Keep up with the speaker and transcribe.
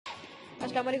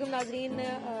अस्सलाम वालेकुम नाज़रीन,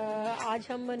 आज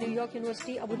हम न्यूयॉर्क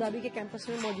यूनिवर्सिटी अबू धाबी के कैंपस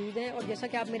में मौजूद हैं और जैसा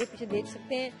कि आप मेरे पीछे देख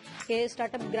सकते हैं कि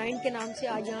स्टार्टअप ग्राइंड के नाम से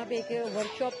आज यहाँ पे एक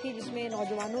वर्कशॉप थी जिसमें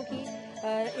नौजवानों की,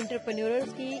 इंटरप्रेन्योर्स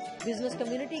की, बिजनेस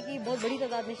कम्युनिटी की बहुत बड़ी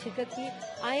तादाद में शिरकत की।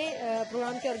 आए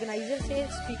प्रोग्राम के ऑर्गेनाइजर से,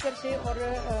 स्पीकर से और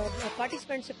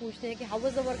पार्टिसिपेंट से पूछते हैं कि हाउ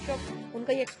वाज द वर्कशॉप,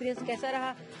 उनका ये एक्सपीरियंस कैसा रहा।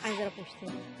 आए जरा पूछते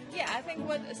हैं। Yeah, I think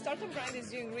what Startup Grind is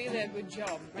doing really a good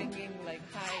job bringing like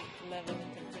high-level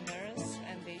entrepreneurs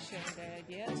and they sharing their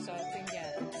ideas. So I think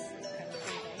it's kind of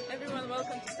cool. Everyone,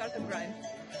 welcome to Startup Grind.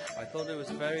 I thought it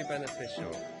was very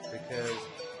beneficial because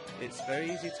it's very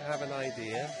easy to have an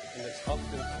idea and it's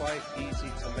often quite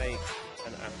easy to make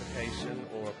an application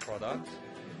or a product.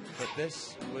 But this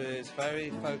was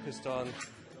very focused on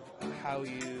how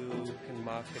you can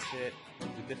market it,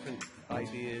 the different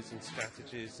ideas and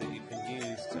strategies that you can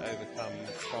use to overcome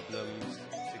problems,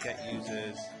 to get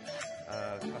users,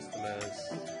 customers,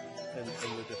 and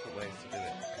the different ways to do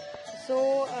it. So,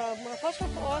 first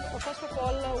of all,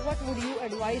 what would you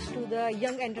advise to the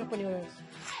young entrepreneurs?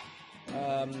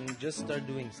 Just start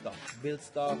doing stuff, build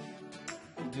stuff,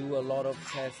 do a lot of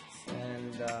tests,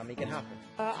 and make it happen.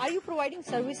 Are you providing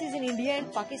services in India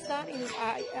and Pakistan?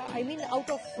 I mean, out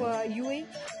of UAE?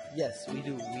 Yes, we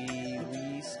do.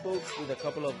 We spoke with a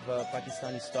couple of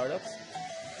Pakistani startups.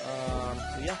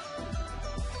 So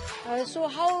yeah. So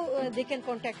how they can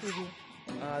contact with you?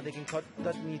 They can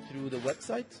contact me through the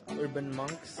website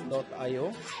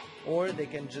urbanmonks.io, or they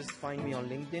can just find me on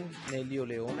LinkedIn, Nelio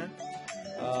Leona,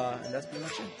 and that's pretty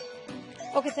much it.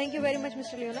 Okay, thank you very much,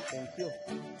 Mr. Leona. Thank you.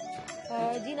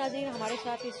 जी नाज़रीन, हमारे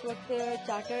साथ इस वक्त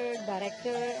chartered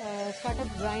director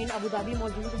startup grind Abu Dhabi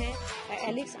मौजूद हैं,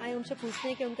 Alex. आए उनसे पूछते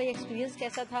हैं कि उनका ये एक्सपीरियंस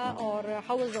कैसा था और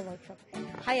how was the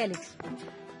workshop. Hi Alex.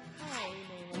 Hi,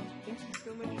 Naima. Thank you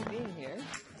so much for being here.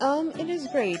 It is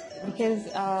great because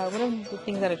one of the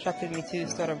things that attracted me to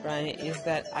Startup Grind is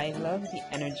that I love the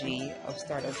energy of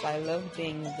startups. I love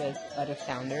being with other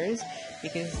founders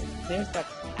because there's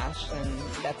that passion,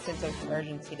 that sense of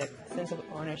urgency, that sense of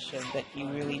ownership that you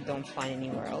really don't find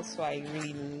anywhere else. So I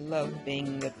really love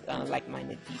being with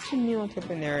like-minded people. To new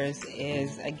entrepreneurs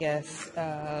is, I guess,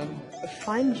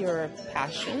 find your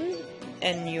passion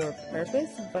and your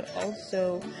purpose, but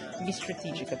also be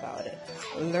strategic about it.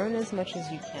 Learn as much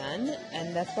as you can,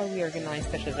 and that's why we organize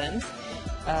such events.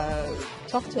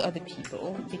 Talk to other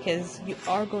people because you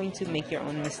are going to make your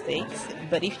own mistakes,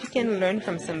 but if you can learn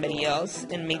from somebody else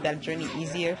and make that journey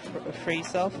easier for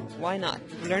yourself, why not?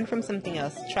 Learn from something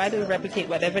else. Try to replicate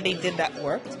whatever they did that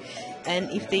worked, and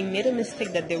if they made a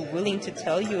mistake that they're willing to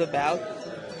tell you about,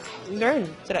 learn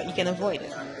so that you can avoid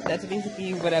it. That's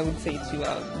basically what I would say to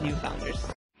new founders.